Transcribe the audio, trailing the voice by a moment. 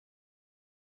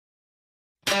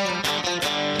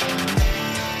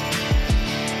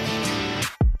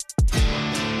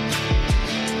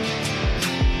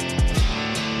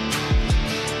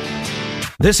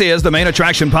This is the Main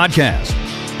Attraction Podcast.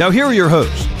 Now here are your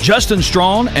hosts, Justin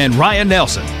Strawn and Ryan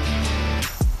Nelson.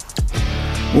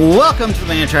 Welcome to the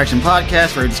Main Attraction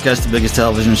Podcast, where we discuss the biggest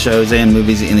television shows and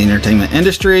movies in the entertainment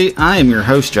industry. I am your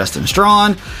host, Justin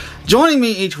Strawn. Joining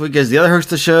me each week is the other host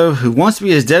of the show, who wants to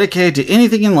be as dedicated to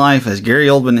anything in life as Gary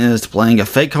Oldman is to playing a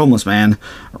fake homeless man,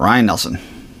 Ryan Nelson.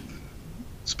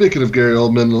 Speaking of Gary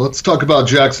Oldman, let's talk about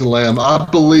Jackson Lamb. I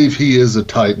believe he is a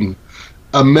titan.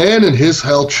 A man in his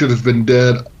health should have been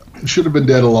dead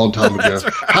a long time ago.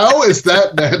 Right. How is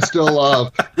that man still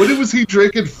alive? When was he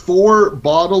drinking 4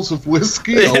 bottles of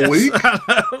whiskey a week?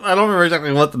 I don't remember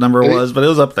exactly what the number was, but it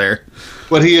was up there.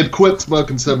 But he had quit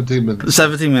smoking 17 minutes.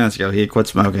 17 minutes ago, he had quit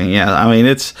smoking. Yeah, I mean,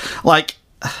 it's like,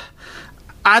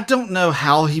 I don't know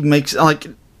how he makes, like,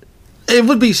 it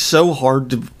would be so hard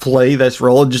to play this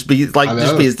role and just be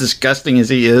as disgusting as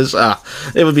he is.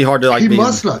 It would be hard to like. He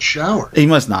must not shower. He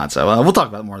must not. So we'll talk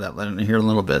about more of that later here in a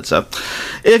little bit. So,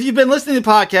 if you've been listening to the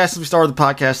podcast since we started the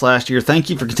podcast last year, thank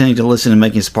you for continuing to listen and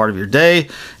making us part of your day.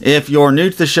 If you're new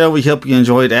to the show, we hope you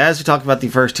enjoy it as we talk about the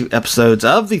first 2 episodes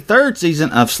of the 3rd season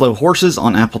of Slow Horses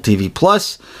on Apple TV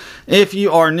Plus. If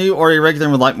you are new or a regular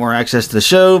and would like more access to the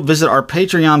show, visit our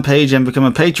Patreon page and become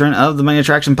a patron of the Main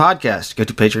Attraction Podcast. Go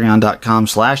to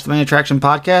patreon.com/the Main Attraction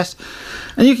Podcast,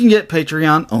 and you can get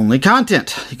Patreon-only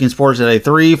content. You can support us at a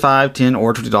 $3, $5, $10,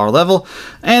 or $20 level,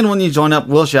 and when you join up,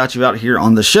 we'll shout you out here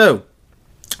on the show.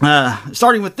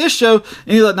 Starting with this show,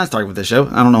 not starting with this show,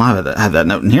 I don't know how I have that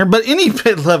note in here, but any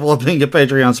level of being a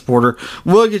Patreon supporter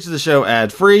will get you the show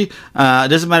ad-free. It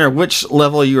doesn't matter which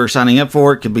level you are signing up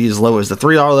for. It could be as low as the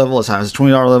 $3 level, as high as the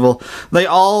 $20 level. They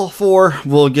all 4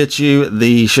 will get you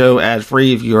the show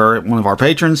ad-free if you are one of our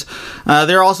patrons.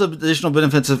 There are also additional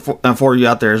benefits for you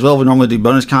out there as well. We normally do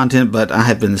bonus content, but I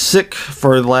have been sick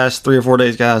for the last 3 or 4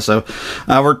 days, guys, so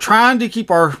we're trying to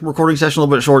keep our recording session a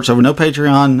little bit short, so no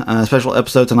Patreon special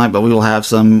episode tonight, but we will have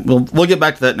some. We'll get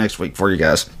back to that next week for you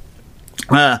guys.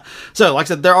 So, like I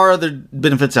said, there are other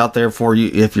benefits out there for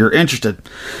you if you're interested.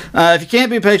 If you can't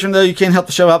be a patron, though, you can help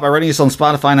the show out by rating us on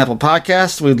Spotify and Apple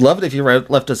Podcasts. We'd love it if you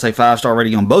left us a 5-star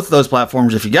rating on both of those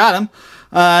platforms if you got them.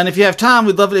 And if you have time,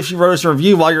 we'd love it if you wrote us a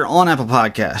review while you're on Apple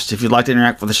Podcasts. If you'd like to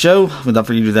interact with the show, we'd love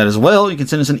for you to do that as well. You can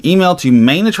send us an email to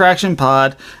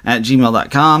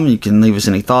mainattractionpod@gmail.com. You can leave us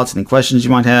any thoughts, any questions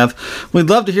you might have. We'd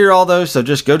love to hear all those, so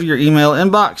just go to your email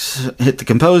inbox, hit the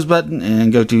compose button,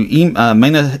 and go to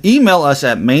email us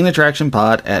at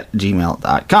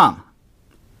mainattractionpod@gmail.com.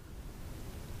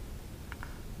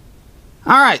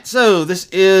 All right, so this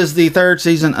is the 3rd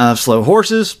season of Slow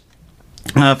Horses.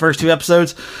 First 2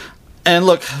 episodes. And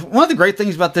look, one of the great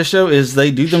things about this show is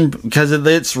they do them because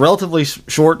it's relatively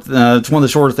short. It's one of the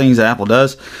shorter things that Apple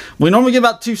does. We normally get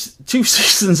about two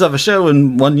seasons of a show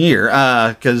in 1 year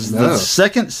because the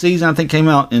 2nd season, I think, came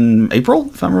out in April,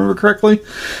 if I remember correctly.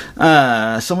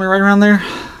 Somewhere right around there.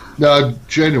 No,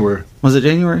 January. Was it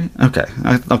January? Okay,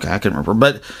 I couldn't remember.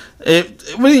 But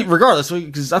regardless,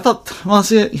 because I thought, I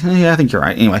think you're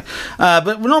right. Anyway,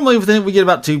 but normally we get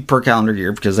about 2 per calendar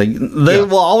year because they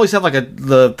will always have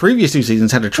the previous 2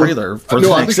 seasons had a trailer for the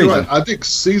next season. Right. I think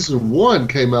season 1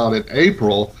 came out in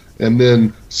April, and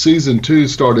then season 2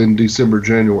 started in December,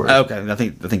 January. Okay, I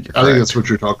think you're correct. I think that's what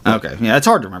you're talking about. Okay, yeah, it's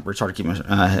hard to remember. It's hard to keep my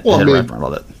head wrapped around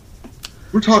all that.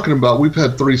 We're talking about, we've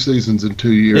had 3 seasons in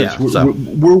 2 years. Yeah,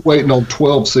 we're waiting on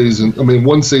 1 season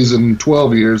in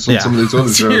 12 years on some of these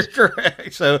other shows. You're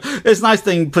correct. So it's a nice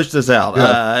thing pushed this out.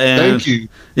 Thank you.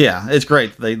 Yeah, it's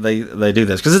great they do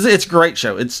this because it's a great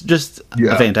show. It's just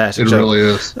a fantastic show. It really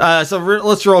is. So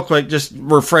let's real quick just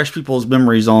refresh people's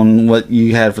memories on what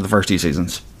you had for the first 2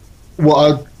 seasons.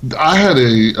 Well, I had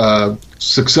a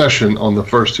Succession on the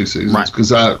first 2 seasons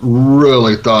because I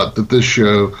really thought that this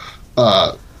show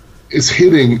is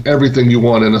hitting everything you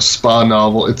want in a spy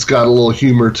novel. It's got a little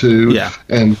humor too. Yeah.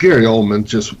 And Gary Oldman,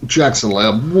 Jackson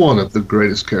Lamb, one of the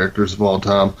greatest characters of all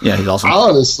time. Yeah, he's awesome. I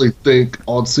honestly think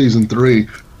on season 3,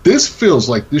 this feels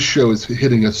like this show is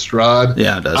hitting a stride.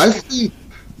 Yeah, it does. I think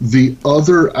the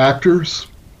other actors,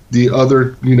 the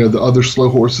other Slow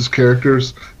Horses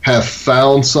characters have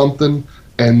found something,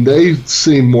 and they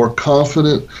seem more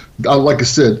confident. Like I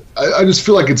said, I just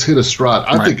feel like it's hit a stride.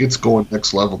 I think it's going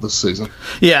next level this season.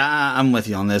 Yeah, I'm with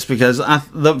you on this because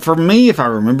for me, if I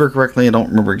remember correctly, I don't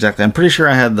remember exactly. I'm pretty sure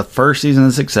I had the first season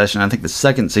of Succession. I think the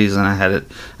 2nd season I had it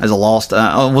as a lost.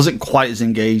 I wasn't quite as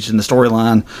engaged in the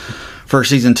storyline for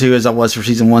season 2 as I was for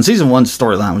season 1. Season 1's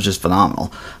storyline was just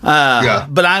phenomenal.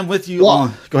 But I'm with you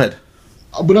on. Go ahead.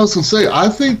 But I was going to say, I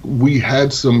think we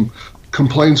had some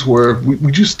complaints where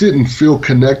we just didn't feel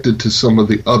connected to some of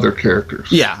the other characters.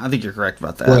 Yeah, I think you're correct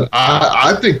about that. But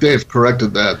I think they've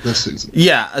corrected that this season.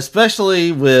 Yeah,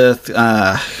 especially with,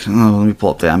 let me pull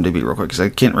up the IMDb real quick because I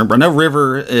can't remember. I know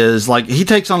River is he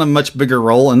takes on a much bigger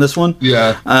role in this one.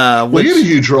 Yeah. He had a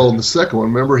huge role in the second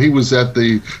one. Remember, he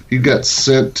got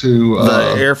sent to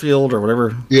the airfield or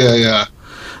whatever. Yeah, yeah.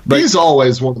 But he's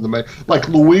always one of the main, like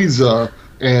Louisa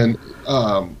and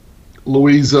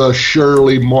Louisa,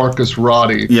 Shirley, Marcus,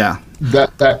 Roddy. Yeah.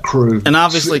 That crew. And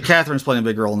obviously Catherine's playing a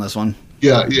big role in this one.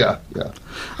 Yeah.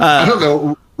 I don't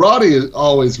know. Roddy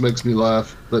always makes me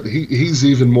laugh, but he's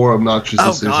even more obnoxious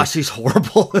this season. Oh, gosh, he's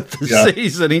horrible at this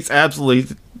season. He's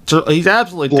absolutely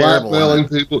terrible. Blackmailing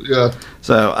people, yeah.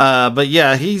 So, but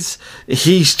yeah, he's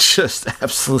just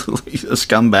absolutely a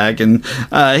scumbag, and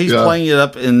he's playing it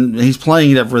up, and he's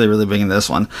playing it up really, really big in this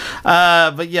one.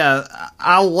 But yeah,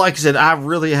 like I said, I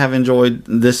really have enjoyed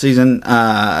this season.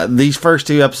 These first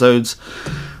 2 episodes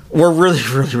were really,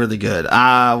 really, really good.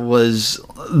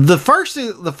 The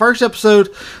first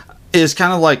episode is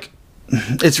kind of like,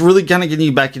 it's really kind of getting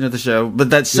you back into the show,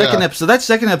 but that second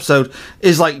episode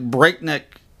is like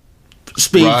breakneck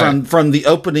speed from the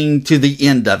opening to the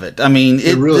end of it. I mean,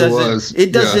 it really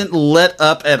doesn't let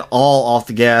up at all off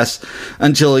the gas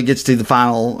until it gets to the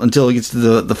final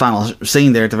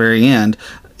scene there at the very end.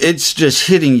 It's just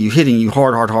hitting you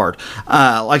hard. Like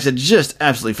I said, just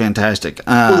absolutely fantastic.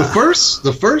 Well,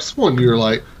 the first one, you're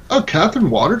like, oh, Catherine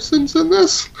Waterston's in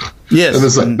this? Yes. And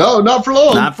it's like, no, not for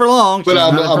long. Not for long. But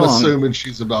I'm assuming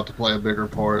she's about to play a bigger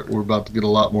part. We're about to get a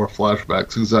lot more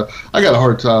flashbacks. Because I got a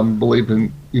hard time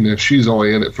believing, she's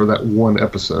only in it for that one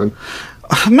episode.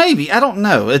 Maybe. I don't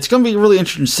know. It's going to be really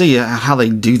interesting to see how they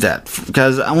do that.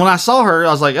 Because when I saw her, I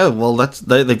was like, oh, well,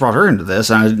 they brought her into this.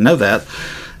 And I didn't know that.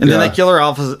 And then they kill her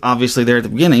off, obviously, there at the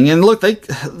beginning. And look, they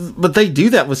do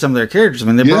that with some of their characters. I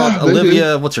mean, they brought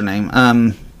Olivia, what's her name?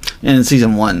 In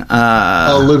season 1.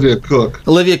 Olivia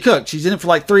Cook. She's in it for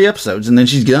like 3 episodes, and then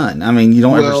she's gone. I mean, you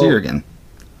don't ever see her again.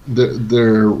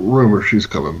 There rumor she's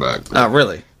coming back. Oh,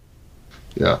 really?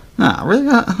 Yeah. Ah, really?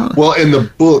 Well, in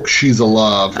the book, she's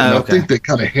alive, and I think they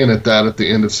kind of hint at that at the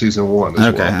end of season 1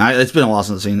 as well. It's been a while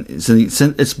since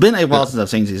I've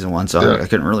seen season 1, so I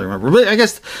couldn't really remember. But I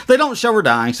guess they don't show her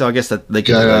dying, so I guess that they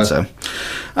can do that. So,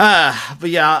 but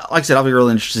yeah, like I said, I'll be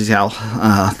really interested to see how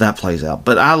that plays out.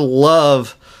 But I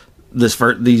love these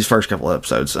first couple of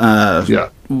episodes.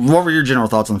 What were your general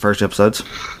thoughts on the first episodes?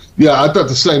 Yeah, I thought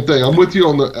the same thing. I'm with you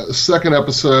on the second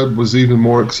episode was even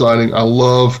more exciting. I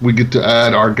love we get to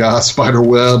add our guy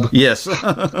Spiderweb. Yes.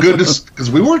 Goodness, because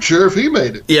we weren't sure if he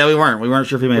made it. Yeah, we weren't. We weren't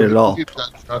sure if he made it at all.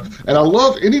 And I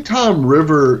love anytime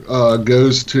River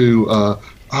goes to,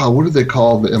 what do they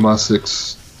call the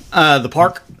MI6? The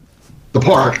park. The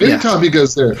park. Anytime he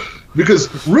goes there.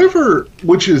 Because River,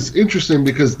 which is interesting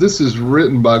because this is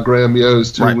written by Graham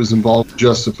Yost, who was involved in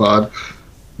Justified.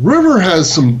 River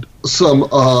has some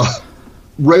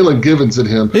Raylan Givens in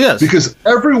him because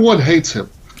everyone hates him.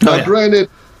 Now, granted,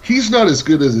 he's not as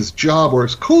good as his job or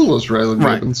as cool as Raylan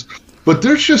Givens, but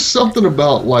there's just something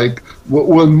about like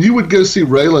when you would go see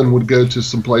Raylan would go to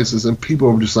some places and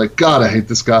people were just like, God, I hate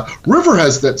this guy. River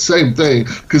has that same thing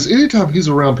because anytime he's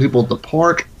around people at the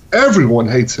park, everyone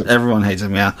hates him. Everyone hates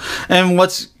him, yeah. And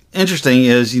what's interesting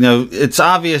is, it's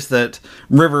obvious that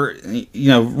River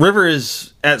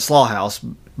is at Slaw House,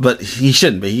 but he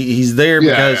shouldn't be. He's there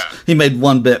because he made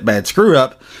one bad screw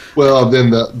up. Well,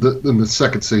 then the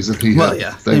second season he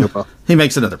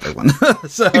makes another big one.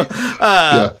 So,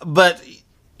 but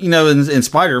and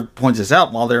Spider points this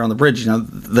out while they're on the bridge.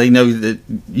 They know that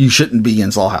you shouldn't be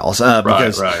in Slaw House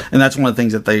because, and that's one of the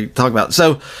things that they talk about.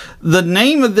 So, the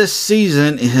name of this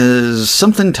season is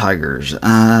something Tigers.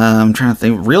 I'm trying to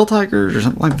think, Real Tigers or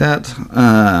something like that.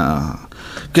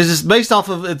 Because it's based off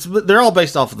of they're all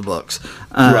based off of the books.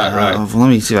 Let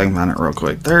me see if I can find it real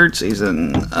quick. 3rd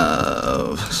season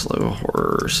of Slow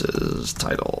Horses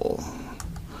title.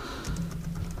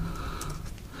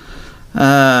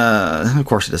 Of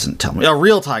course, it doesn't tell me. Oh,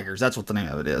 Real Tigers. That's what the name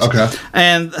of it is. Okay.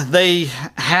 And they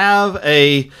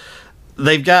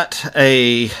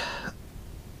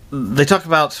talk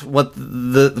about what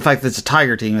the fact that it's a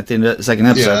tiger team at the end of the second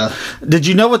episode. Yeah. Did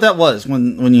you know what that was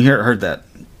when you heard that?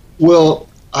 Well,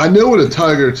 I know what a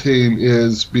tiger team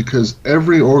is because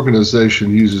every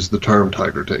organization uses the term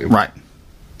tiger team. Right.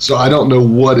 So I don't know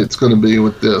what it's going to be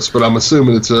with this, but I'm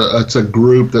assuming it's a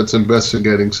group that's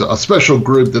investigating, a special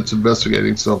group that's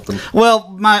investigating something.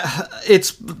 Well,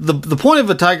 it's the point of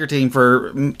a tiger team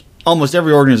for almost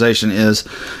every organization is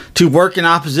to work in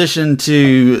opposition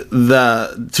to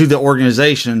the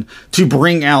organization to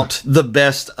bring out the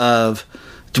best of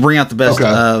to bring out the best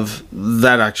of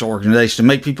that actual organization, to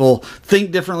make people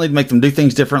think differently, to make them do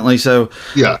things differently. So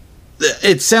yeah,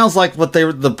 it sounds like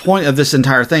the point of this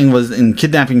entire thing was in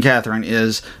kidnapping Catherine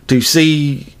is to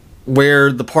see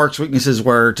where the park's weaknesses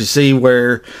were, to see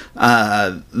where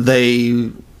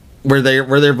they're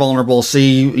vulnerable,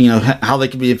 see how they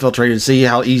can be infiltrated, see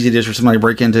how easy it is for somebody to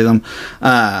break into them,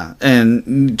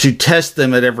 and to test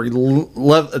them at every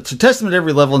level, and to test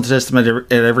them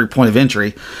at every point of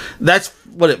entry. That's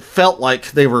what it felt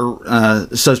like they were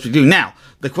supposed to be doing. Now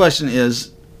the question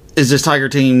is this Tiger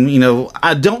team?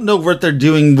 I don't know what they're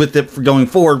doing with it for going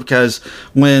forward, because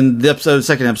when the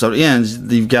second episode ends,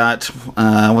 you've got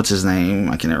what's his name?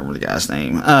 I can't remember the guy's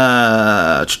name.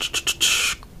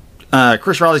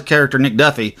 Chris Riley's character, Nick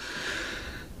Duffy,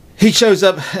 he shows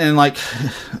up and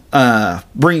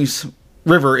brings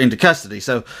River into custody.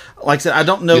 So, like I said, I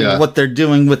don't know what they're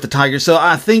doing with the Tiger. So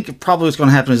I think probably what's going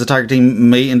to happen is the Tiger team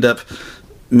may end up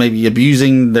maybe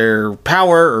abusing their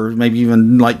power, or maybe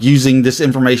even using this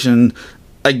information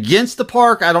against the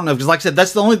park. I don't know, because like I said,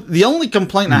 that's the only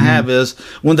complaint I have is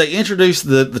when they introduce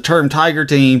the term Tiger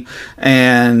Team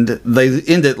and they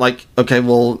end it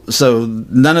so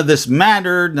none of this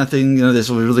mattered, nothing, this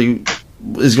really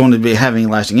is going to be having a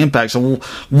lasting impact. So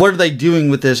what are they doing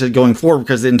with this going forward?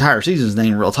 Because the entire season is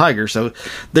named Real Tiger, so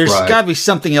there's got to be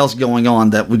something else going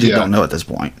on that we just don't know at this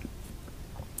point.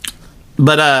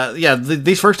 But,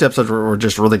 these first episodes were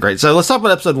just really great. So let's talk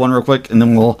about episode 1 real quick, and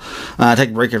then we'll take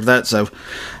a break after that. So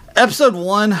episode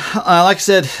 1, like I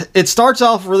said, it starts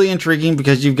off really intriguing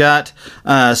because you've got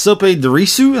Sope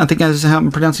Dirisu, I think that's how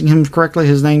I'm pronouncing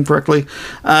his name correctly,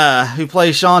 who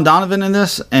plays Sean Donovan in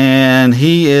this, and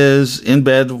he is in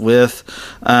bed with...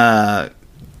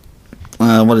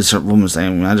 what is her woman's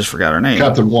name? I just forgot her name.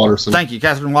 Catherine Watterson. Thank you,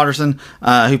 Catherine Watterson,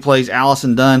 who plays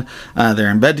Allison Dunn. They're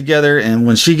in bed together, and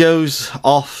when she goes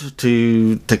off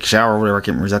to take a shower or whatever, I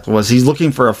can't remember exactly what it was, he's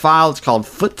looking for a file. It's called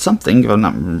Footwork.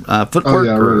 Oh,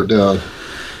 yeah, I wrote it down.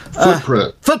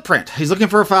 Footprint. He's looking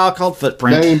for a file called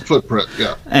Footprint. Name Footprint,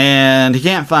 yeah. And he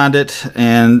can't find it,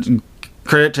 and...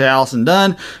 credit to Allison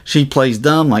Dunn. She plays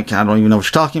dumb, I don't even know what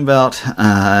you're talking about.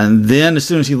 And then as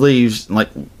soon as he leaves,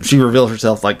 she reveals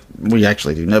herself we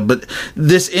actually do know. But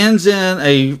this ends in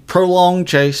a prolonged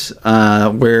chase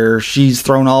where she's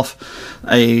thrown off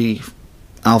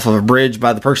of a bridge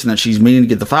by the person that she's meaning to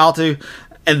get the file to.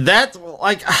 And that,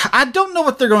 I don't know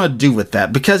what they're going to do with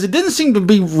that, because it didn't seem to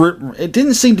be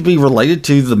related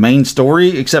to the main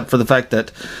story, except for the fact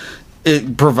that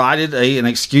it provided an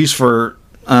excuse for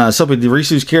Sope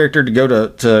Dirisu's character to go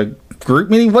to group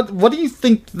meeting. What do you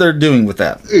think they're doing with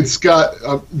that? It's got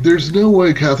there's no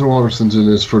way Catherine Watterson's in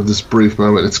this for this brief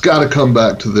moment. It's got to come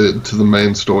back to the main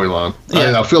storyline.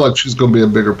 Yeah. I feel like she's going to be a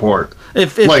bigger part. It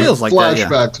feels like flashbacks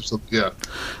that, or something.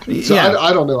 Yeah. So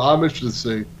I don't know. I'm interested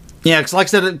to see. Yeah, because like I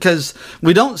said, because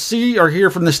we don't see or hear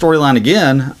from this storyline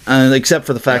again, except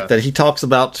for the fact that he talks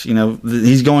about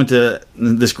he's going to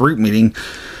this group meeting.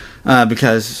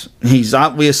 Because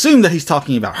we assume that he's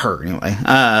talking about her anyway.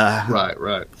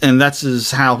 Right. And this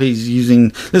is what he's using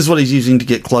to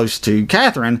get close to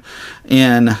Catherine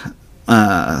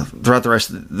throughout the rest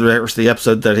of the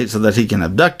episode, so that he can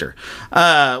abduct her.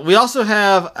 We also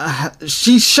have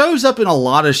she shows up in a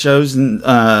lot of shows, and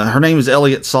her name is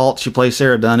Elliot Salt. She plays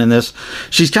Sarah Dunn in this.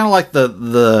 She's kind of like the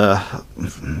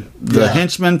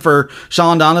henchman for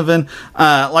Sean Donovan.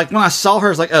 When I saw her, I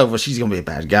was like, oh, well, she's gonna be a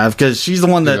bad guy, because she's the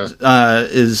one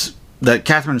that that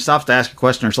Catherine stops to ask a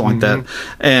question or something like that,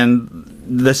 and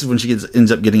this is when she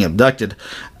ends up getting abducted.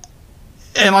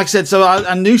 And like I said, so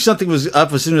I knew something was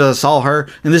up as soon as I saw her,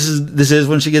 and this is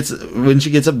when she gets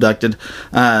abducted.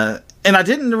 And I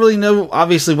didn't really know,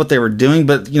 obviously, what they were doing,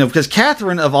 but, because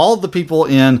Catherine, of all the people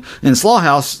in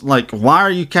Slaughterhouse, why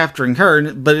are you capturing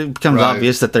her? But it becomes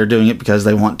obvious that they're doing it because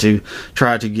they want to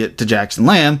try to get to Jackson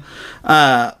Lamb.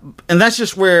 And that's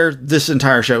just where this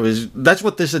entire show is. That's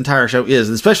what this entire show is,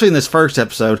 especially in this first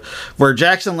episode, where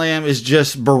Jackson Lamb is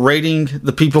just berating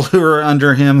the people who are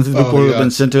under him, the people who have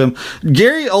been sent to him.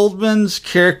 Gary Oldman's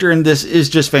character in this is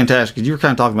just fantastic, because you were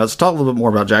kind of talking about it. So talk a little bit more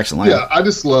about Jackson Lamb. Yeah, I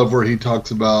just love where he talks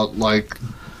about,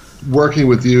 working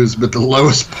with you has been the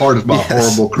lowest part of my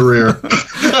horrible career.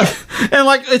 And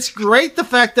it's great the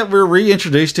fact that we're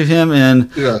reintroduced to him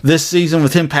in this season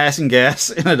with him passing gas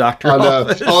in a doctor's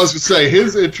office. I was going to say,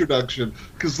 his introduction,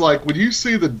 because when you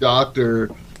see the doctor,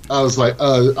 I was like,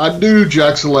 I knew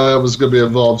Jackson Lamb was going to be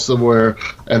involved somewhere,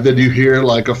 and then you hear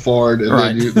a fart, and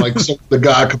then you the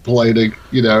guy complaining,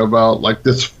 about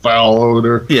this foul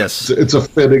odor. Yes, it's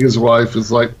offending his wife.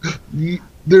 It's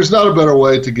there's not a better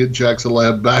way to get Jackson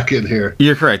Lamb back in here.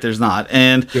 You're correct. There's not,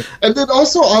 and then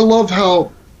also I love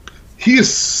how he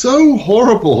is so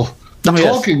horrible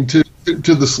talking to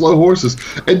the slow horses,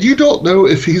 and you don't know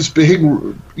if he's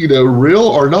being, real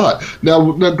or not.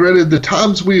 Now, granted, the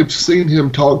times we have seen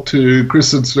him talk to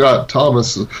Kristen Scott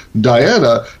Thomas,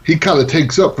 Diana, he kind of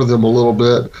takes up for them a little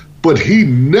bit, but he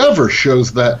never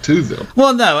shows that to them.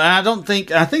 Well, no, and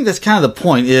I think that's kind of the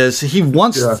point, is he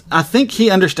wants, I think he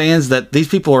understands that these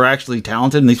people are actually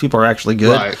talented and these people are actually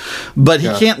good, right. But he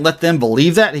can't let them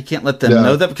believe that. He can't let them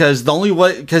know that, because the only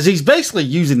way, because he's basically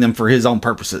using them for his own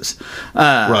purposes.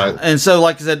 Right. And so,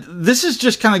 like I said, this is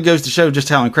just kind of goes to show just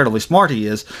how incredibly smart he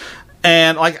is.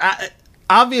 And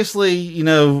obviously,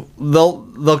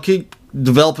 they'll keep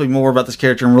developing more about this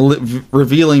character and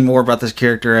revealing more about this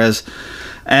character as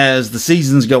the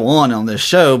seasons go on this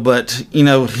show. But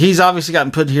he's obviously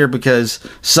gotten put here because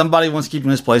somebody wants to keep him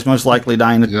in his place, most likely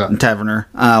Diana Taverner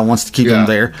wants to keep him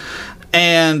there.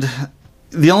 And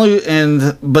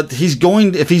but if he's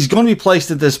going to be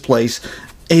placed at this place,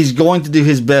 he's going to do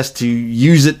his best to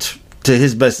use it to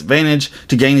his best advantage,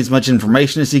 to gain as much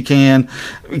information as he can,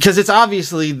 because it's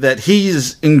obviously that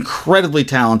he's incredibly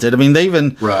talented. I mean, they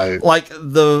even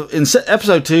in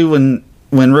episode 2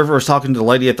 when River was talking to the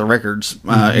lady at the records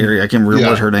area, I can't remember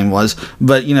what her name was,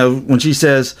 but when she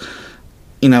says,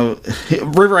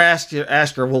 River asked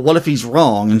her, well, what if he's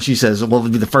wrong? And she says, well, it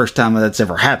would be the first time that's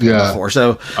ever happened before.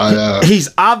 So he's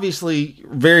obviously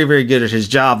very, very good at his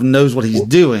job, knows what he's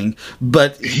doing,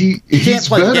 but he can't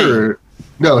play the game.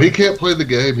 No, he can't play the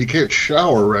game. He can't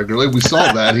shower regularly. We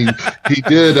saw that. He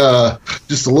did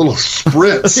just a little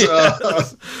spritz.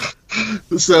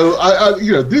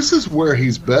 So this is where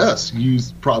he's best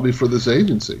used, probably, for this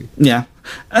agency. Yeah.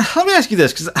 Let me ask you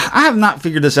this, because I have not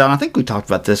figured this out. And I think we talked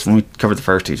about this when we covered the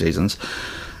first 2 seasons.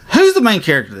 Who's the main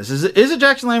character of this? Is it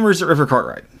Jackson Lamb or is it River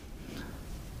Cartwright?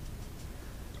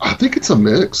 I think it's a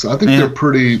mix. I think they're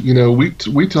pretty,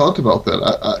 we talked about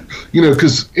that.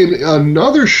 Because in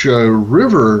another show,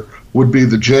 River would be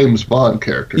the James Bond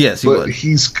character. Yes, he would.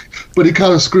 But he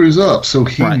kind of screws up, so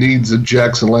he needs a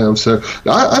Jackson Lamb. So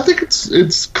I think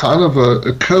it's kind of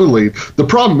a co-lead. The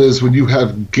problem is when you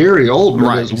have Gary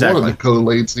Oldman as one of the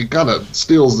co-leads, he kind of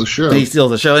steals the show. He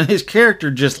steals the show, and his character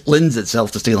just lends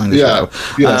itself to stealing the show.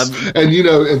 Yes, and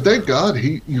and thank God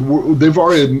they've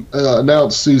already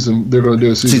announced they're going to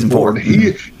do a season 4. And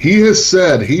he has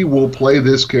said he will play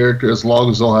this character as long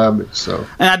as they'll have me. So,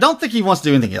 and I don't think he wants to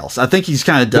do anything else. I think he's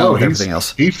kind of done with everything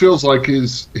else. He feels like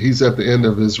he's at the end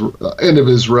of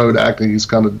his road acting. He's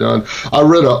kind of done. I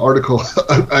read an article,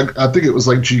 I think it was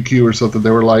like GQ or something. They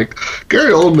were like,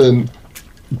 Gary Oldman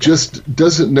just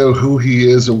doesn't know who he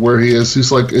is or where he is.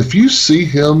 He's like, if you see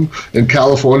him in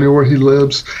California where he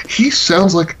lives, he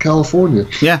sounds like a Californian.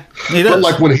 Yeah, he does. But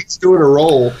like when he's doing a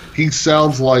role, he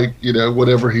sounds like,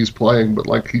 whatever he's playing, but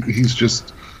like he's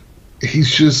just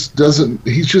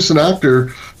an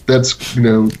actor that's,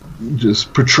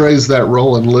 just portrays that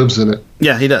role and lives in it.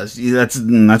 Yeah, he does. That's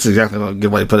exactly a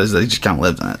good way to put it, is that he just kind of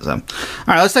lives in it. So, all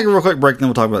right, let's take a real quick break, and then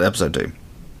we'll talk about episode 2.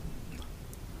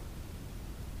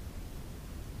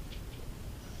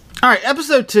 All right,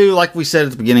 episode 2, like we said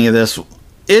at the beginning of this,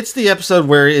 it's the episode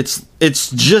where it's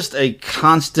just a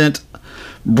constant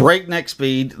breakneck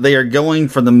speed. They are going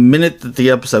from the minute that the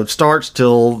episode starts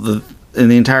till the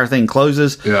entire thing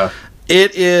closes. Yeah.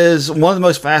 It is one of the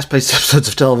most fast-paced episodes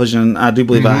of television I do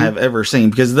believe I have ever seen,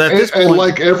 because at this point, and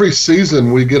like every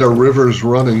season, we get a Rivers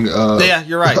running. Yeah,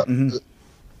 you're right.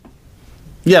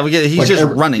 Yeah, he's just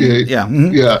running. Yeah,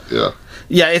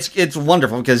 it's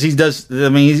wonderful, because he's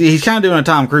kind of doing a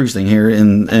Tom Cruise thing here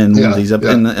in one of these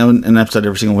in an episode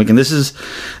every single week, and this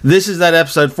is that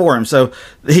episode for him. So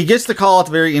he gets the call at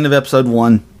the very end of episode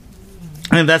 1.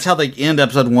 And that's how they end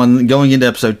episode 1, going into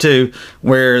episode 2,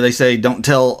 where they say, don't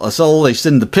tell a soul. They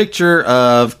send the picture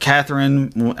of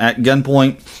Catherine at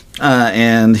gunpoint,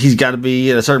 and he's got to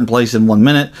be at a certain place in 1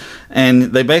 minute. And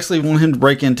they basically want him to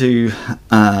break into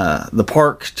the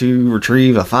park to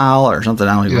retrieve a file or something.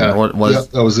 I don't even remember what it was. Yeah,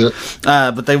 that was it.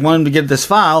 But they want him to get this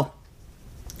file,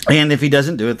 and if he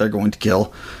doesn't do it, they're going to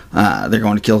kill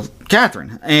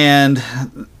Catherine. And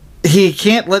he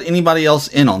can't let anybody else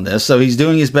in on this, so he's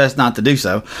doing his best not to do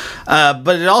so.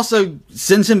 But it also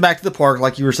sends him back to the park,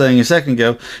 like you were saying a second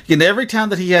ago. And every time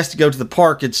that he has to go to the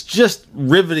park, it's just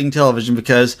riveting television,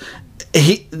 because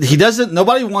he doesn't.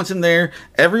 Nobody wants him there.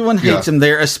 Everyone hates him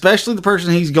there, especially the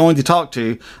person he's going to talk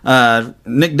to.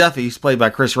 Nick Duffy, who's played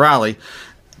by Chris Riley.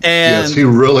 And yes, he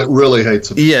really, really hates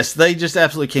him. Yes, they just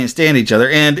absolutely can't stand each other,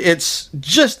 and it's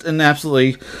just an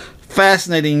absolutely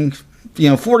fascinating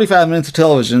 45 minutes of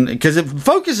television, because it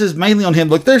focuses mainly on him.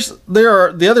 Look, there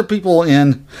are the other people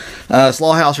in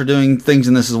Slaw House are doing things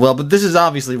in this as well, but this is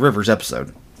obviously River's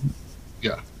episode.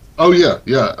 Yeah. Oh yeah.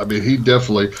 I mean, he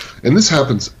definitely, and this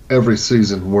happens every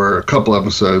season where a couple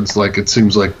episodes, like it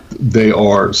seems like they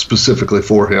are specifically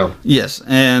for him. Yes,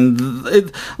 and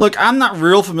look, I'm not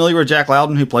real familiar with Jack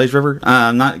Lowden, who plays River.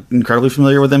 I'm not incredibly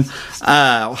familiar with him.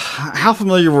 How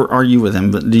familiar are you with him?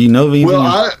 But do you know anything?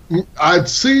 Well, I'd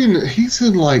seen he's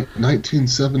in like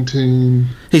 1917.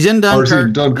 He's in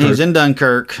Dunkirk. He's in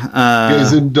Dunkirk.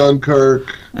 He's in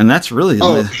Dunkirk. And that's really...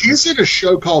 he's in a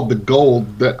show called The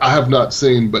Gold that I have not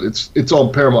seen, but it's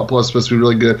on Paramount Plus. Supposed to be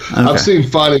really good. Okay. I've seen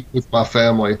Fighting with My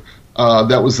Family.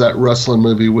 That was that wrestling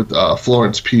movie with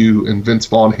Florence Pugh and Vince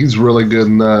Vaughn. He's really good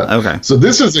in that. Okay. So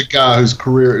this is a guy whose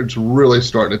career is really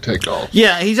starting to take off.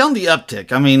 Yeah, he's on the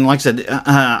uptick. I mean, like I said,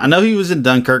 I know he was in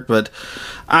Dunkirk, but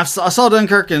I saw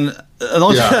Dunkirk, and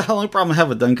the only problem I have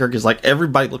with Dunkirk is like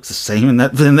everybody looks the same in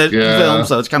that film,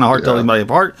 so it's kind of hard to tell anybody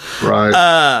apart.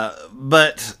 Right.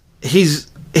 But he's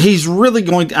really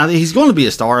going to be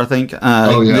a star, I think.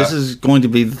 This is going to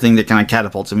be the thing that kind of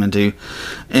catapults him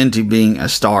into being a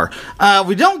star.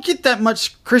 We don't get that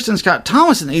much Kristen Scott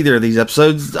Thomas in either of these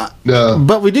episodes. No.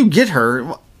 But we do get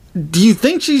her. Do you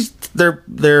think they're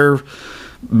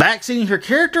backseating her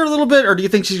character a little bit, or do you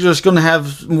think she's just going to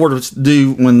have more to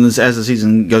do as the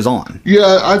season goes on?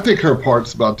 Yeah, I think her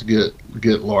part's about to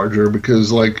get larger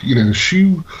because, like, you know,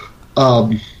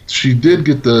 she did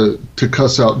get to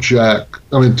cuss out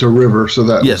to River, so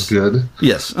that was good.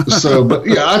 Yes. So, but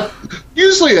yeah,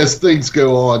 usually as things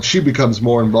go on, she becomes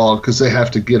more involved because they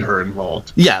have to get her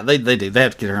involved. Yeah, they do. They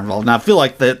have to get her involved. Now, I feel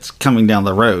like that's coming down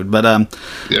the road. But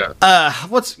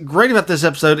what's great about this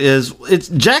episode is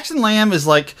Jackson Lamb is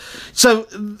like, so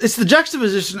it's the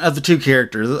juxtaposition of the two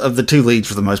characters, of the two leads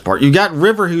for the most part. You got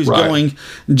River, who's going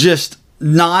just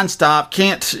nonstop.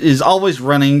 Kent is always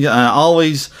running,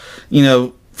 always,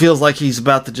 feels like he's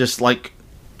about to just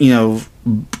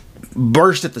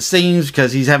burst at the seams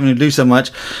because he's having to do so much.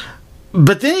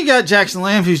 But then you got Jackson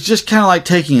Lamb, who's just kind of like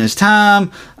taking his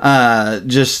time,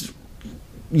 just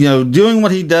doing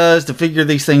what he does to figure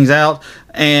these things out,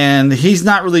 and he's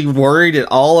not really worried at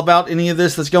all about any of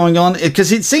this that's going on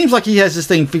because it seems like he has this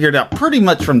thing figured out pretty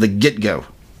much from the get-go.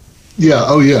 Yeah.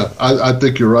 Oh, yeah. I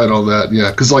think you're right on that.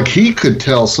 Yeah, because like he could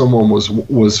tell someone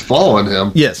was following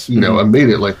him. Yes.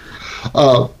 Immediately.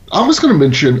 I was going to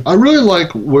mention, I really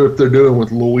like what they're doing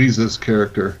with Louisa's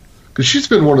character, because she's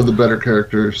been one of the better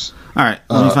characters. All right,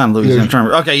 let me find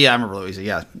Louisa. Okay, yeah, I remember Louisa,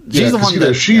 yeah. She's the one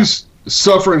that... she's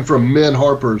suffering from Min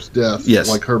Harper's death,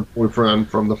 like her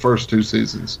boyfriend from the first two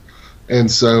seasons.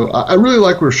 And so I really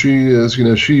like where she is.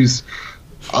 She's...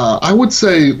 I would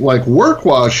say, like,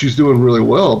 work-wise, she's doing really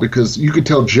well, because you could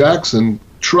tell Jackson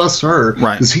trusts her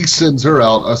because he sends her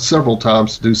out several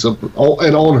times to do something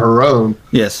and on her own.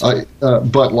 Yes.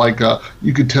 But like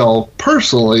you could tell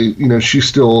personally, she's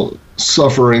still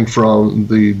suffering from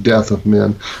the death of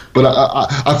Min. But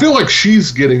I feel like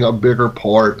she's getting a bigger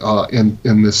part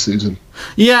in this season.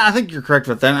 Yeah, I think you're correct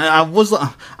with that. I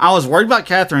was worried about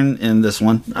Catherine in this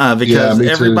one because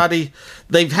everybody,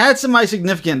 they've had somebody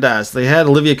significant die. So they had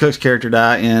Olivia Cook's character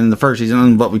die in the first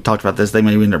season, but we talked about this. They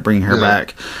may end up bringing her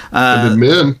back. And then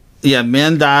Min. Yeah,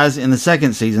 Min dies in the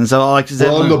second season. So like I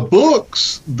said, in the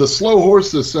books, the slow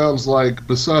horses sounds like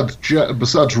besides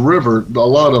River, a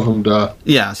lot of them die.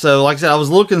 Yeah, so like I said, I was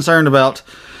a little concerned about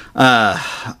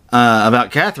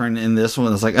Catherine in this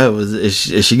one. It's like, is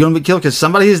she going to be killed? Because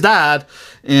somebody has died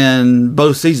in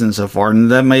both seasons so far,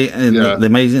 and they may end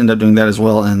up doing that as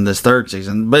well in this third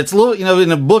season. But it's a little,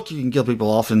 in a book you can kill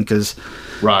people often because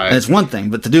it's one thing,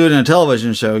 but to do it in a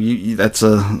television show, that's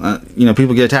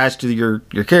people get attached to your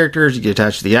characters, you get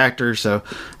attached to the actors. So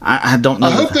I don't know.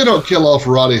 I hope they don't kill off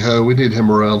Roddy Ho. We need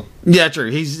him around. Yeah, true.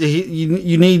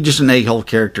 You need just an a-hole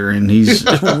character, and he's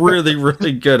really,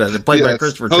 really good at it. Played by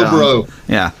Christopher Chung. Bro.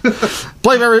 Yeah,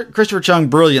 played by Christopher Chung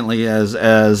brilliantly as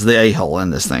the a-hole in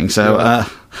this thing. So,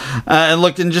 and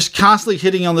looked and just constantly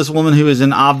hitting on this woman who is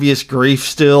in obvious grief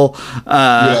still.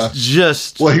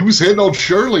 Just he was hitting on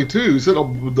Shirley too. He's hitting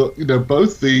on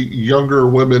both the younger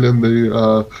women in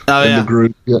the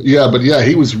group. But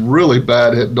he was really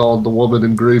bad hitting on the woman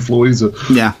in grief, Louisa.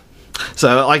 Yeah.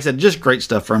 So, like I said, just great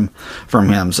stuff from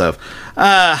him. So,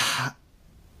 the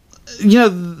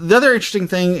other interesting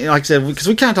thing, like I said, because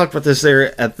we kind of talked about this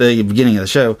there at the beginning of the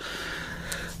show,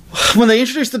 when they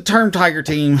introduced the term Tiger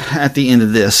Team at the end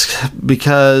of this,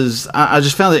 because I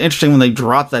just found it interesting when they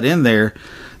dropped that in there,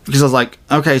 because I was like,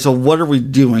 okay, so what are we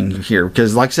doing here?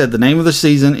 Because, like I said, the name of the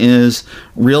season is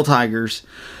Real Tigers,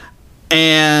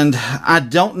 and I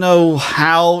don't know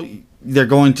how they're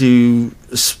going to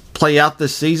play out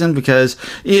this season, because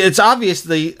it's obvious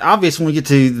when we get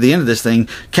to the end of this thing,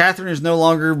 Catherine is no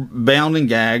longer bound and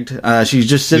gagged. She's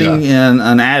just sitting in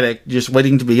an attic, just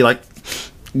waiting to be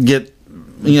get,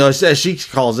 as she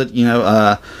calls it,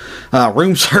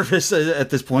 room service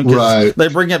at this point. Right. They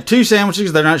bring up 2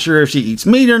 sandwiches. They're not sure if she eats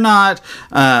meat or not.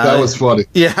 That was funny.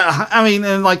 Yeah. I mean,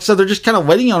 and so they're just kind of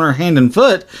waiting on her hand and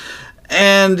foot.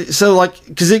 And so,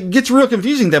 because it gets real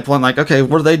confusing at that point. Okay,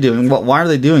 what are they doing? Why are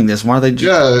they doing this? Why are they?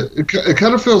 Yeah, it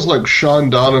kind of feels like Sean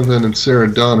Donovan and Sarah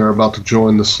Dunn are about to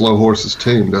join the Slow Horses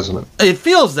team, doesn't it? It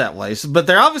feels that way. But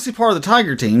they're obviously part of the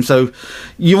Tiger team. So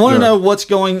you want to know what's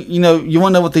going. You want to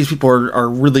know what these people are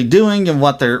really doing and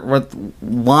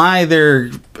why they're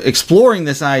exploring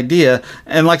this idea.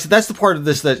 And like I said, that's the part of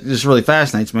this that just really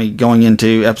fascinates me going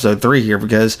into episode 3 here,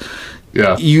 because.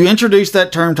 Yeah. You introduce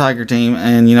that term Tiger team,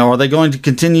 and are they going to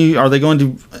continue?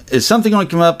 Is something going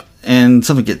to come up and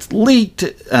something gets leaked,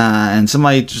 and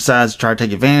somebody decides to try to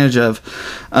take advantage of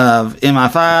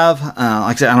MI5? Like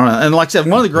I said, I don't know. And like I said,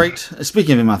 one of the great,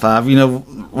 speaking of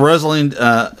MI5, Rosalind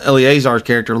Eleazar's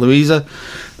character, Louisa,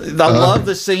 I love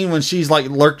the scene when she's going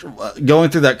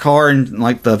through that car, and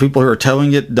the people who are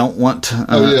towing it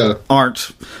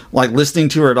aren't listening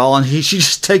to her at all, and she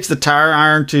just takes the tire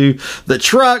iron to the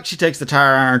truck. She takes the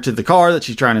tire iron to the car that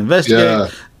she's trying to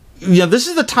investigate. Yeah. This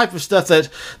is the type of stuff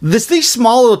these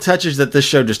small little touches that this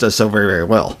show just does so very, very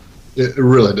well. It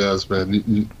really does,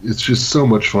 man. It's just so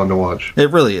much fun to watch. It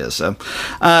really is. So,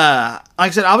 like I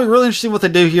said, I'll be really interested in what they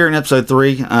do here in episode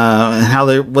 3,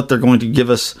 and what they're going to give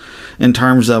us in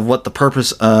terms of what the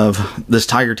purpose of this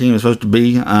Tiger team is supposed to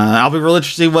be. I'll be really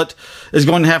interested to see what is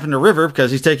going to happen to River,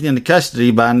 because he's taken into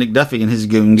custody by Nick Duffy and his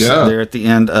goons there at the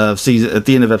end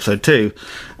of episode 2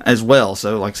 as well.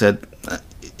 So, like I said,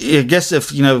 I guess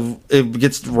if it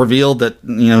gets revealed that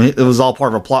it was all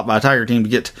part of a plot by a Tiger team to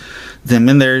get them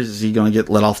in there, is he going to get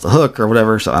let off the hook or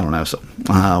whatever? So I don't know. So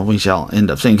we shall end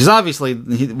up seeing, because obviously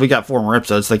we got 4 more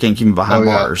episodes, so they can't keep him behind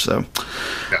bars. So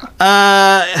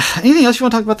anything else you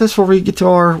want to talk about this before we get to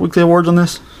our weekly awards on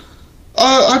this?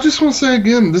 I just want to say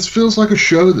again, this feels like a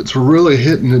show that's really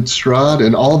hitting its stride,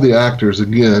 and all the actors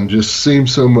again just seem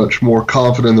so much more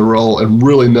confident in the role and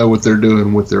really know what they're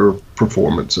doing with their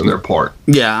performance and their part.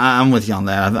 Yeah, I'm with you on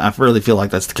that. I really feel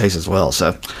like that's the case as well.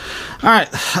 So, all right,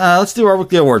 let's do our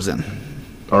weekly awards then.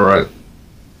 All right.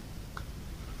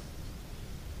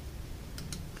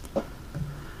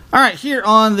 All right, here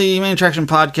on the Main Attraction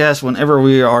Podcast, whenever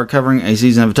we are covering a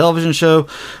season of a television show,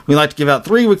 we like to give out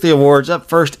 3 weekly awards. Up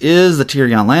first is the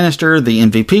Tyrion Lannister, the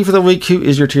MVP for the week. Who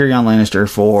is your Tyrion Lannister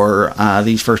for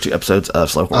these first 2 episodes of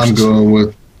Slow Horses? I'm going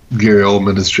with Gary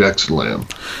Oldman as Jackson Lamb.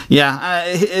 Yeah,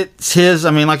 it's his.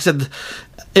 I mean, like I said,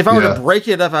 if I were to break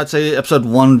it up, I'd say episode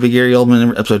 1 would be Gary Oldman,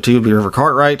 and episode 2 would be River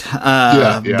Cartwright.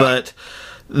 But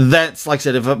that's, like I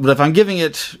said, if I'm giving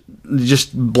it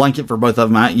just blanket for both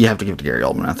of them, you have to give it to Gary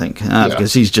Oldman, I think,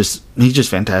 because he's just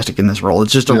fantastic in this role.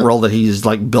 It's just a role that he's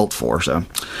built for. So,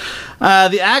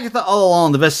 the Agatha All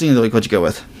Along, the best scene of the week. What'd you go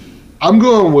with? I'm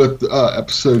going with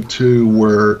episode 2,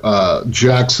 where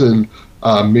Jackson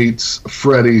meets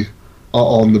Freddie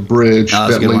on the bridge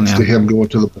that leads to him going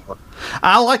to the bar.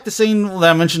 I like the scene that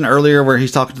I mentioned earlier where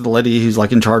he's talking to the lady who's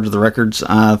in charge of the records.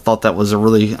 I thought that was a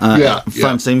really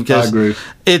fun scene, because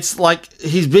it's like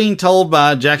he's being told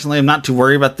by Jackson Lamb not to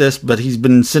worry about this, but he's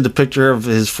been sent a picture of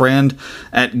his friend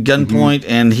at gunpoint,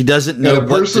 and he doesn't know what to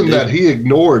do. And a person that he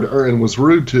ignored and was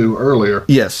rude to earlier.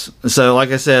 Yes. So, like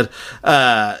I said,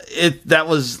 that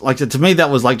was to me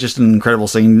that was just an incredible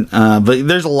scene. But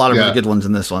there's a lot of really good ones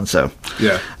in this one. So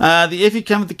the If You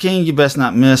Come with the King, You Best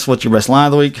Not Miss. What's your best line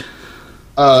of the week?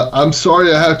 I'm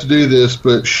sorry I have to do this,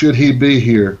 but should he be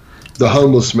here? The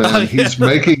homeless man. He's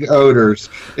making odors.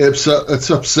 It's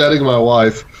upsetting my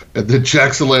wife. And then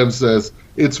Jackson Lamb says,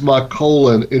 "It's my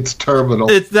colon. It's terminal."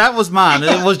 That was mine.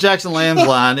 It was Jackson Lamb's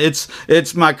line. It's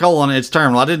my colon. It's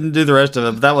terminal. I didn't do the rest of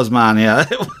it, but that was mine. Yeah,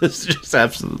 it was just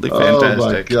absolutely fantastic.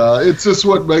 Oh my god! It's just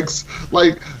what makes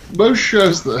most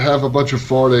shows that have a bunch of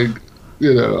farting,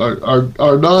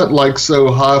 are not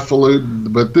so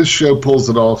highfalutin, but this show pulls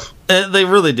it off. They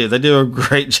really do. They do a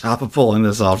great job of pulling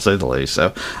this off, to say the least.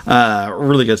 So,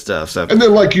 really good stuff. So, and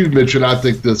then, like you mentioned, I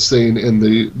think the scene in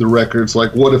the records,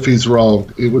 what if he's wrong?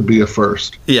 It would be a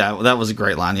first. Yeah, that was a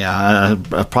great line. Yeah,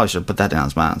 I probably should have put that down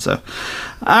as mine. So,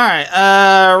 all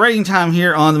right, rating time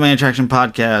here on the Main Attraction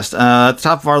Podcast. At the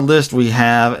top of our list, we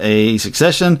have a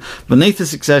Succession. Beneath the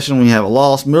Succession, we have a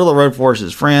Lost. Middle of the road for us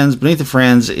is Friends. Beneath the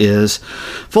Friends is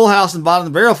Full House, and bottom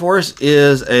of the barrel for us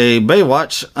is a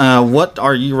Baywatch. What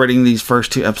are you rating these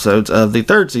first 2 episodes of the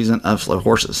 3rd season of Slow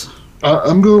Horses?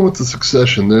 I'm going with the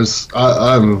Succession.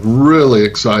 I'm really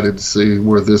excited to see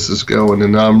where this is going,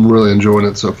 and I'm really enjoying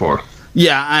it so far.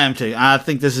 Yeah, I am too. I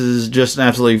think this is just an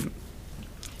absolutely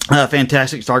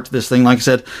fantastic start to this thing. Like I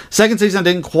said, second season I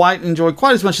didn't quite enjoy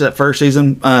quite as much as that first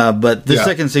season, but this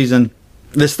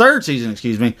third season,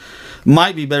 excuse me,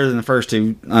 might be better than the first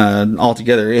two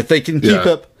altogether if they can keep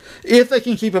up. If they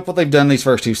can keep up what they've done in these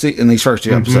first two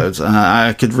episodes,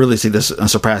 I could really see this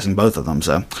surpassing both of them.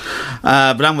 So,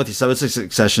 but I'm with you. So it's a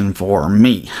Succession for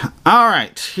me. All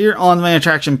right, here on the Main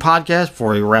Attraction Podcast,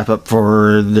 before we wrap up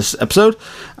for this episode,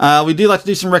 we do like to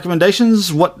do some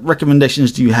recommendations. What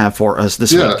recommendations do you have for us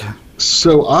this week?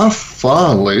 So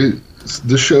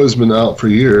this show's been out for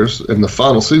years, and the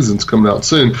final season's coming out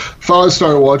soon. Finally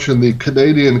started watching the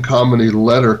Canadian comedy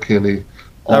Letterkenny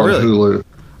on Hulu.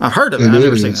 I've heard of it. I've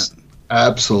never seen it.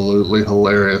 Absolutely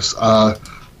hilarious.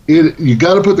 You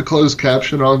got to put the closed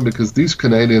caption on because these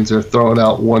Canadians are throwing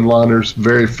out one-liners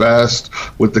very fast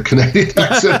with the Canadian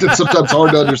accent. It's sometimes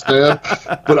hard to understand.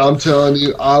 But I'm telling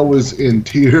you, I was in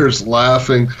tears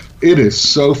laughing. It is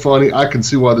so funny. I can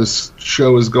see why this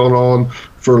show has gone on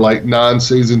for like 9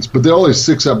 seasons, but there are only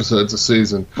 6 episodes a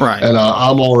season. Right. And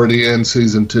I'm already in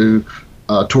season 2.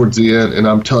 Towards the end, and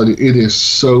I'm telling you, it is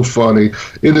so funny.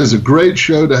 It is a great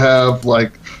show to have.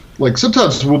 Like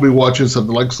sometimes we'll be watching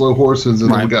something like Slow Horses,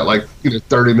 and then we got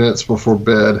 30 minutes before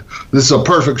bed. This is a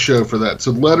perfect show for that.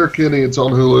 So Letterkenny, it's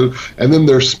on Hulu, and then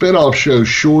their spinoff show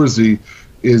Shoresy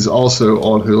is also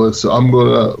on Hulu. So I'm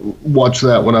gonna watch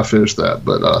that when I finish that.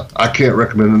 But I can't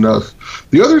recommend enough.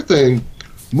 The other thing,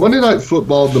 Monday Night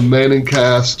Football, the Manning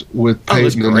cast with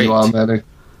Peyton and Eli Manning.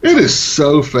 It is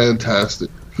so fantastic.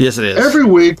 Yes, it is. Every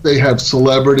week they have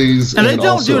celebrities. And they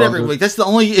don't do it every week. That's the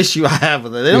only issue I have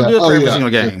with it. They don't do it for every single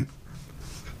game.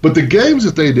 But the games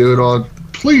that they do it on,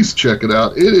 please check it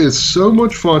out. It is so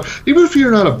much fun. Even if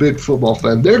you're not a big football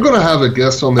fan, they're going to have a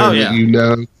guest on there that you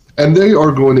know, and they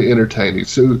are going to entertain you.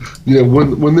 So,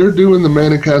 when they're doing the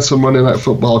Manning Cast on Monday Night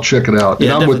Football, check it out.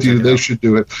 And I'm with you. They should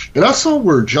do it. And I saw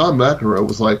where John McEnroe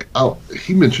was like,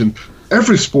 he mentioned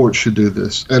every sport should do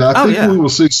this, and I think we will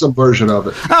see some version of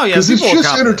it. Oh, yeah. Because it's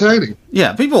just entertaining.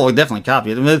 Yeah, people will definitely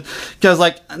copy it. Because,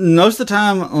 most of the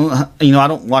time, I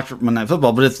don't watch Monday Night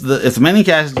Football, but if the Manning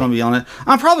Cast is going to be on it,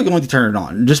 I'm probably going to turn it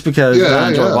on just because I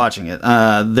enjoy watching it.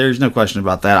 There's no question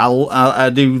about that. I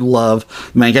do love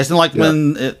Manning Cast. And,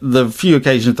 when the few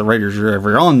occasions the Raiders are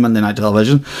ever on Monday Night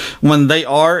Television, when they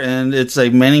are and it's a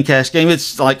Manning Cast game,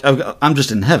 it's like, I'm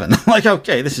just in heaven.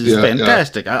 Okay, this is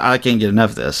fantastic. I can't get enough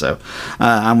of this. So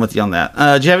I'm with you on that.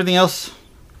 Do you have anything else?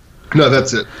 No,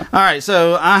 that's it. All right,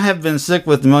 so I have been sick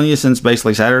with pneumonia since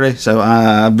basically Saturday, so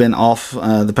I've been off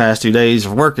the past 2 days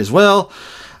of work as well,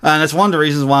 and that's one of the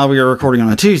reasons why we are recording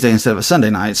on a Tuesday instead of a Sunday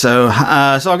night. So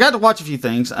I got to watch a few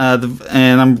things, and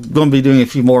I'm going to be doing a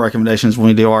few more recommendations when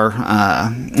we do our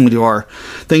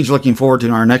things we're looking forward to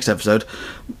in our next episode.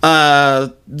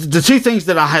 The 2 things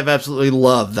that I have absolutely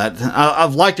loved, that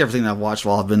I've liked everything I've watched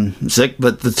while I've been sick,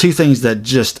 but the 2 things that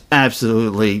just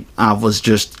absolutely I was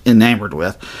just enamored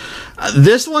with.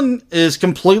 This one is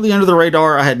completely under the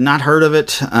radar. I had not heard of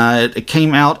it. It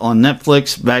came out on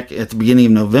Netflix back at the beginning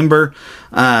of November.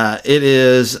 It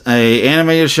is an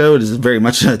animated show. It is very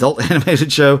much an adult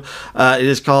animated show. It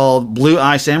is called Blue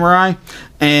Eye Samurai.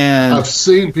 And I've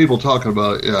seen people talking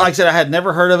about it. Yeah. Like I said, I had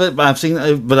never heard of it, but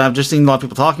I've just seen a lot of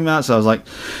people talking about it. So I was like,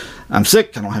 I'm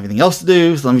sick. I don't have anything else to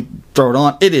do. So let me throw it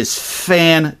on. It is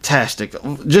fantastic.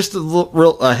 Just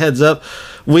a heads up.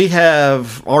 We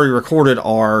have already recorded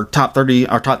our top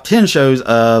 10 shows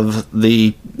of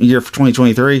the year for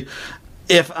 2023.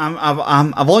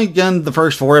 I've only done the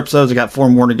first 4 episodes. I got 4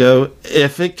 more to go.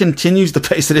 If it continues the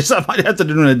pace it is, I might have to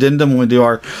do an addendum when we do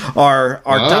our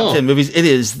top 10 movies. It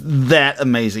is that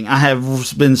amazing. I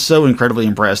have been so incredibly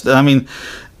impressed. I mean,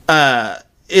 the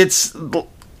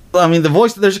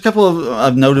voice. There's a couple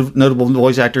of notable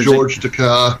voice actors. George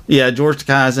Takei. Yeah, George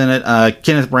Takei is in it.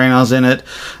 Kenneth Branagh's in it.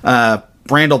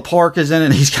 Randall Park is in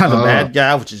it. He's kind of a bad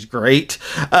guy, which is great.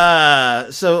 But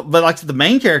the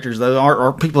main characters though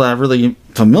are people that I'm really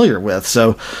familiar with.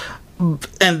 So,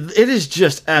 and it is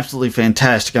just absolutely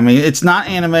fantastic. I mean, it's not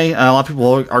anime. A lot of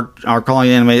people are calling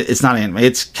it anime. It's not anime.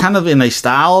 It's kind of in a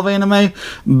style of anime,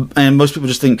 and most people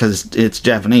just think because it's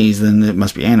Japanese, then it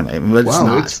must be anime. But it's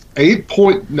not. It's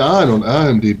 8.9 on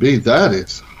IMDb. That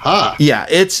is high. Yeah,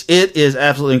 it is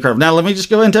absolutely incredible. Now, let me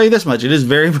just go ahead and tell you this much. It is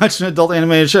very much an adult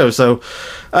animated show. So,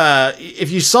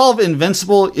 if you solve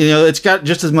Invincible, it's got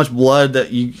just as much blood that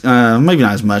you, maybe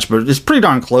not as much, but it's pretty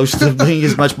darn close to being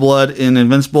as much blood in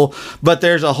Invincible. But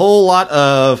there's a whole lot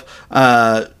of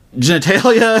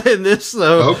genitalia in this.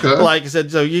 So, okay. like I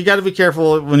said, so you got to be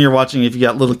careful when you're watching if you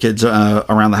got little kids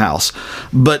around the house.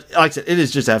 But like I said, it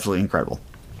is just absolutely incredible.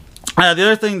 The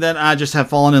other thing that I just have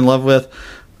fallen in love with,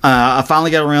 I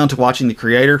finally got around to watching The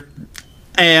Creator.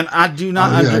 And I do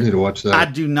not. I need to watch that. I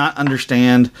do not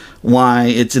understand why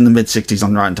it's in the mid-60s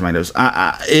on Rotten Tomatoes.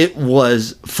 It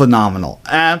was phenomenal,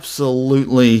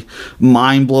 absolutely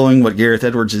mind-blowing what Gareth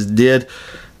Edwards did.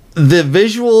 The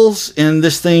visuals in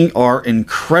this thing are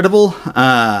incredible,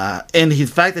 and the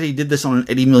fact that he did this on an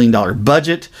 $80 million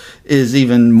budget is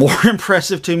even more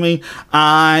impressive to me.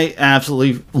 I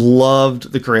absolutely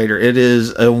loved The Creator. It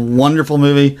is a wonderful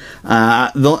movie.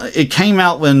 It came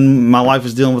out when my wife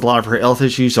was dealing with a lot of her health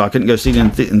issues, so I couldn't go see it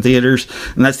in theaters,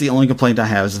 and that's the only complaint I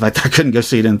have, is the fact that I couldn't go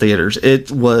see it in theaters. It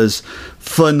was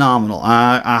phenomenal.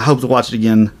 I hope to watch it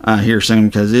again here soon,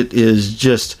 because it is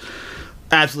just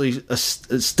absolutely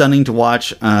stunning to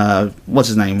watch. What's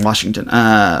his name? Washington.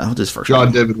 What's his first name?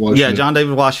 John David Washington. Yeah, John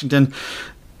David Washington.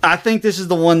 I think this is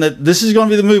the one this is going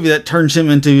to be the movie that turns him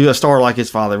into a star like his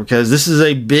father, because this is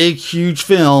a big, huge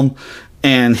film,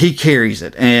 and he carries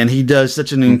it, and he does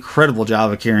such an incredible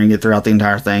job of carrying it throughout the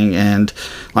entire thing. And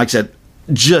like I said,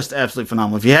 just absolutely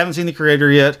phenomenal. If you haven't seen The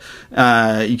Creator yet,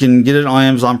 you can get it on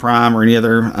Amazon Prime or any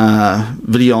other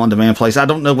video on demand place. I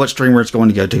don't know what streamer it's going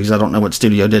to go to, because I don't know what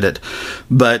studio did it,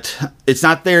 but it's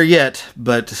not there yet.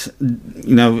 But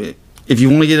if you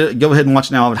want to get it, go ahead and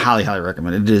watch it now. I would highly, highly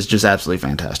recommend it. It is just absolutely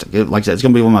fantastic. Like I said, it's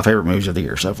going to be one of my favorite movies of the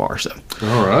year so far. So,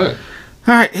 all right.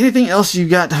 Anything else you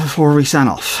got before we sign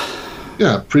off?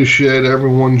 Yeah, appreciate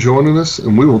everyone joining us,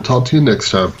 and we will talk to you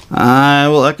next time. I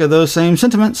will echo those same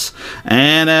sentiments.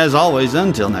 And as always,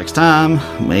 until next time,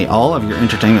 may all of your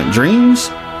entertainment dreams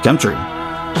come true.